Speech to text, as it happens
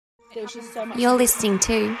There's just so much. You're listening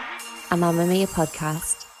to a Mamamia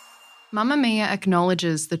podcast. Mamamia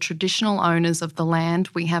acknowledges the traditional owners of the land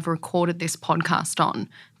we have recorded this podcast on,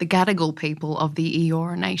 the Gadigal people of the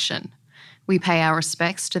Eora Nation. We pay our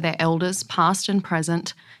respects to their elders, past and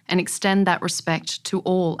present, and extend that respect to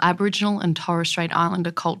all Aboriginal and Torres Strait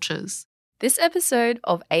Islander cultures. This episode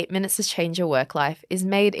of 8 Minutes to Change Your Work Life is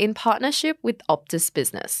made in partnership with Optus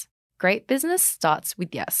Business. Great business starts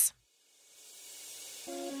with yes.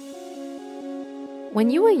 When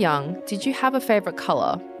you were young, did you have a favourite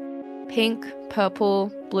colour? Pink, purple,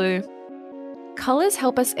 blue? Colours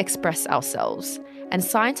help us express ourselves, and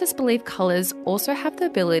scientists believe colours also have the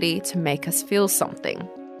ability to make us feel something.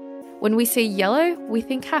 When we see yellow, we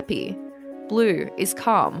think happy. Blue is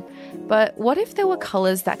calm. But what if there were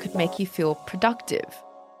colours that could make you feel productive?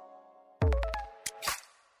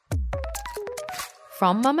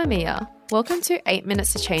 From Mamamia, welcome to 8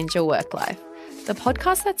 Minutes to Change Your Work Life, the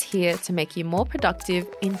podcast that's here to make you more productive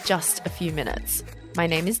in just a few minutes. My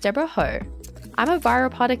name is Deborah Ho. I'm a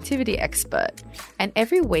viral productivity expert, and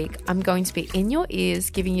every week I'm going to be in your ears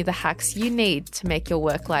giving you the hacks you need to make your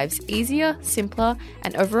work lives easier, simpler,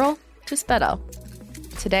 and overall, just better.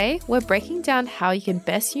 Today, we're breaking down how you can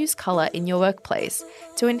best use colour in your workplace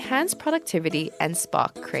to enhance productivity and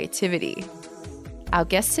spark creativity. Our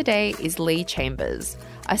guest today is Lee Chambers,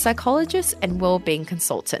 a psychologist and wellbeing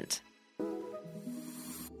consultant.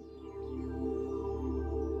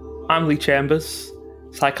 I'm Lee Chambers,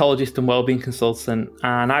 psychologist and wellbeing consultant,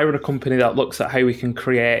 and I run a company that looks at how we can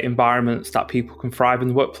create environments that people can thrive in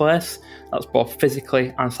the workplace. That's both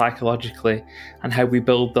physically and psychologically, and how we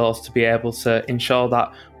build those to be able to ensure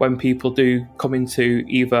that when people do come into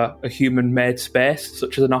either a human-made space,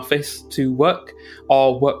 such as an office, to work,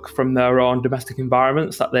 or work from their own domestic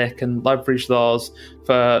environments, that they can leverage those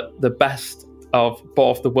for the best of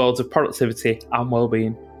both the worlds of productivity and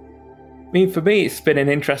wellbeing. I mean, for me, it's been an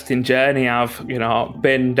interesting journey. I've,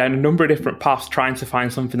 been down a number of different paths trying to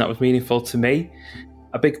find something that was meaningful to me.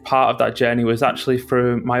 A big part of that journey was actually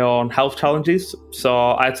through my own health challenges.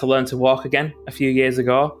 So I had to learn to walk again a few years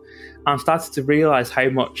ago, and started to realise how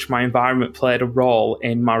much my environment played a role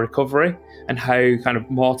in my recovery and how kind of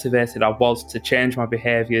motivated I was to change my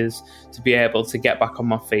behaviours, to be able to get back on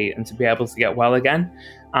my feet and to be able to get well again.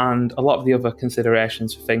 And a lot of the other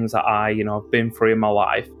considerations for things that I've been through in my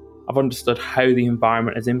life. I've understood how the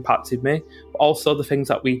environment has impacted me, but also the things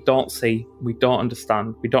that we don't see, we don't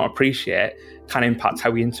understand, we don't appreciate can impact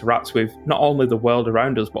how we interact with not only the world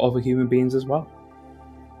around us, but other human beings as well.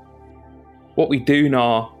 What we do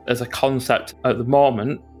know as a concept at the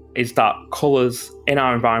moment is that colours in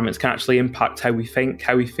our environments can actually impact how we think,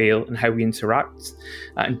 how we feel, and how we interact.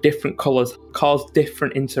 And different colours cause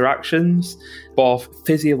different interactions, both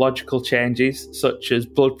physiological changes such as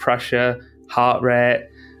blood pressure, heart rate,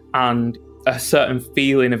 and a certain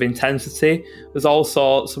feeling of intensity. There's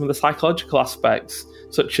also some of the psychological aspects,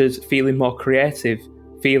 such as feeling more creative,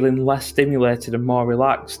 feeling less stimulated and more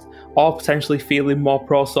relaxed, or potentially feeling more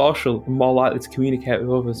pro-social and more likely to communicate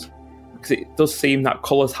with others. Because it does seem that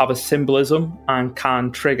colours have a symbolism and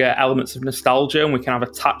can trigger elements of nostalgia, and we can have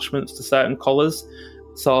attachments to certain colours.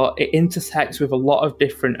 So it intersects with a lot of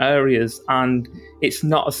different areas, and it's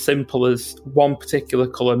not as simple as one particular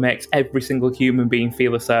colour makes every single human being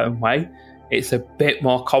feel a certain way. It's a bit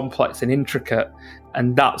more complex and intricate,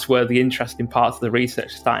 and that's where the interesting parts of the research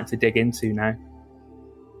are starting to dig into now.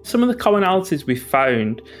 Some of the commonalities we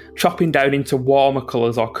found, chopping down into warmer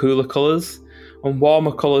colours or cooler colours, and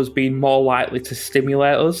warmer colours being more likely to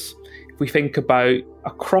stimulate us. If we think about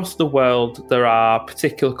across the world, there are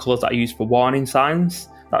particular colours that are used for warning signs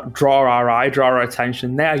that draw our eye, draw our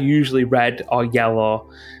attention. They are usually red or yellow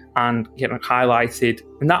and highlighted.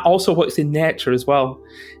 And that also works in nature as well.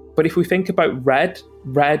 But if we think about red,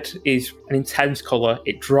 red is an intense colour.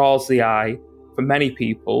 It draws the eye. For many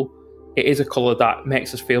people, it is a colour that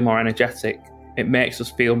makes us feel more energetic. It makes us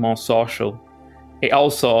feel more social. It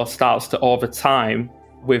also starts to, over time,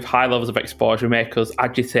 with high levels of exposure, make us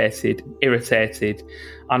agitated, irritated,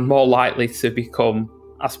 and more likely to become,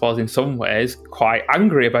 I suppose in some ways, quite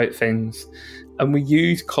angry about things. And we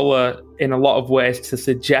use colour in a lot of ways to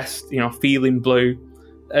suggest, feeling blue.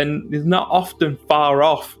 And it's not often far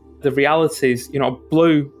off. The reality is,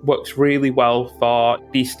 blue works really well for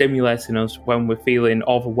de-stimulating us when we're feeling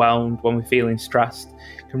overwhelmed, when we're feeling stressed.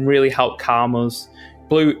 It can really help calm us.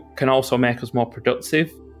 Blue can also make us more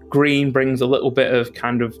productive. Green brings a little bit of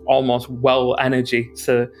kind of almost well energy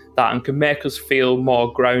to that and can make us feel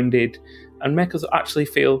more grounded and make us actually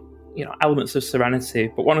feel, elements of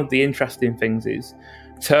serenity. But one of the interesting things is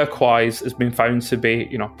turquoise has been found to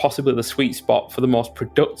be, possibly the sweet spot for the most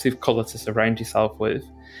productive colour to surround yourself with.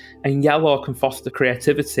 And yellow can foster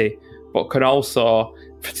creativity, but can also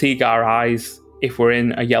fatigue our eyes if we're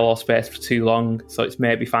in a yellow space for too long. So it's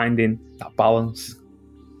maybe finding that balance.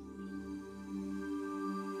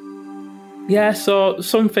 Yeah, so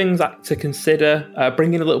some things to consider,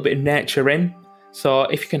 bringing a little bit of nature in. So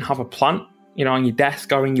if you can have a plant, on your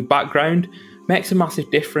desk or in your background, makes a massive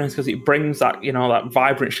difference because it brings that, that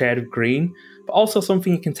vibrant shade of green, but also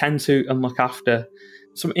something you can tend to and look after.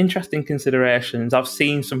 Some interesting considerations. I've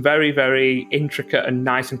seen some very, very intricate and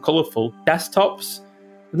nice and colourful desktops,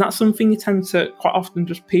 and that's something you tend to quite often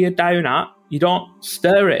just peer down at. You don't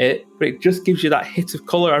stare at it, but it just gives you that hit of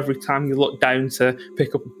colour every time you look down to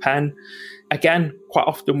pick up a pen. Again, quite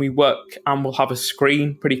often we work and we'll have a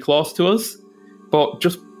screen pretty close to us, but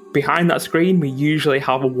just behind that screen, we usually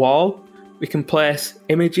have a wall. We can place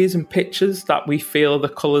images and pictures that we feel the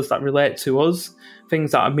colours that relate to us,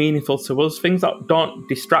 things that are meaningful to us, things that don't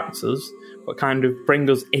distract us, but kind of bring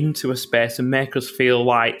us into a space and make us feel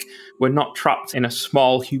like we're not trapped in a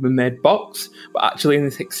small human-made box, but actually in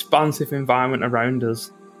this expansive environment around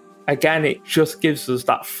us. Again, it just gives us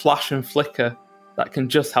that flash and flicker that can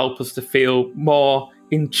just help us to feel more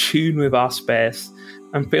in tune with our space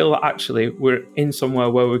and feel that actually we're in somewhere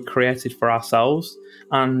where we're created for ourselves.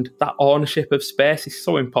 And that ownership of space is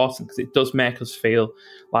so important because it does make us feel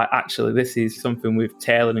like actually this is something we've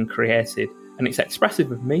tailored and created and it's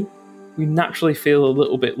expressive of me. We naturally feel a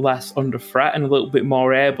little bit less under threat and a little bit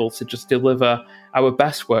more able to just deliver our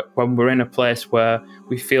best work when we're in a place where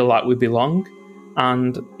we feel like we belong.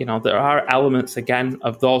 And, there are elements, again,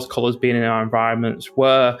 of those colours being in our environments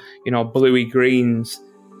where, bluey greens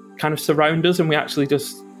kind of surround us and we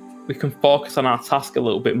can focus on our task a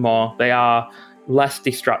little bit more. They are less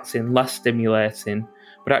distracting, less stimulating,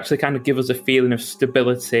 but actually kind of give us a feeling of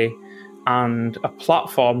stability and a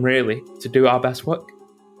platform, really, to do our best work.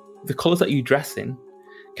 The colours that you dress in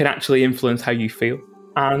can actually influence how you feel.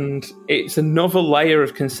 And it's another layer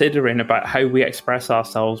of considering about how we express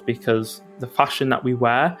ourselves, because the fashion that we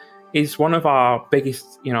wear is one of our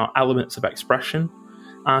biggest, elements of expression.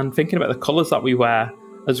 And thinking about the colours that we wear,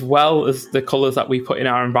 as well as the colours that we put in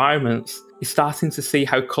our environments, is starting to see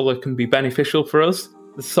how colour can be beneficial for us.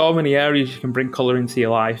 There's so many areas you can bring colour into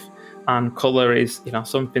your life, and colour is,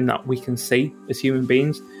 something that we can see as human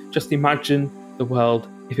beings. Just imagine the world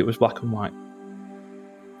if it was black and white.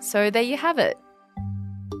 So there you have it.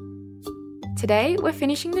 Today, we're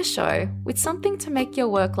finishing the show with something to make your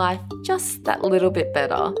work life just that little bit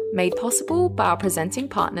better, made possible by our presenting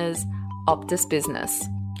partners, Optus Business.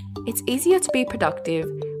 It's easier to be productive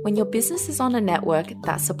when your business is on a network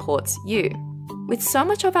that supports you. With so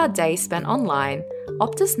much of our day spent online,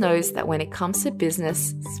 Optus knows that when it comes to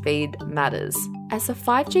business, speed matters. As the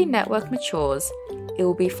 5G network matures, it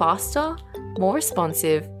will be faster, more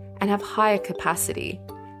responsive, and have higher capacity,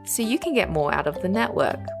 so you can get more out of the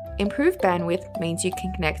network. Improved bandwidth means you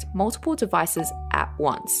can connect multiple devices at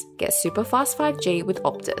once. Get super fast 5G with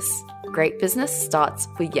Optus. Great business starts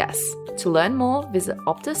with yes. To learn more, visit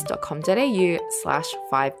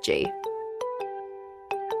optus.com.au/5G.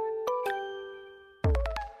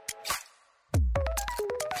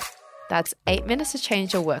 That's 8 minutes to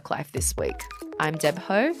change your work life this week. I'm Deb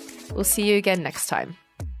Ho. We'll see you again next time.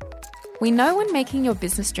 We know when making your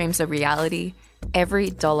business dreams a reality,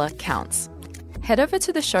 every dollar counts. Head over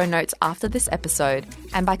to the show notes after this episode,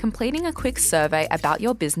 and by completing a quick survey about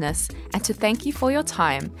your business and to thank you for your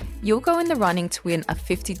time, you'll go in the running to win a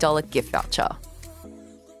 $50 gift voucher.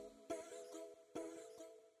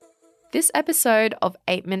 This episode of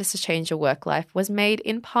 8 Minutes to Change Your Work Life was made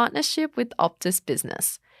in partnership with Optus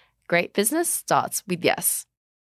Business. Great business starts with yes.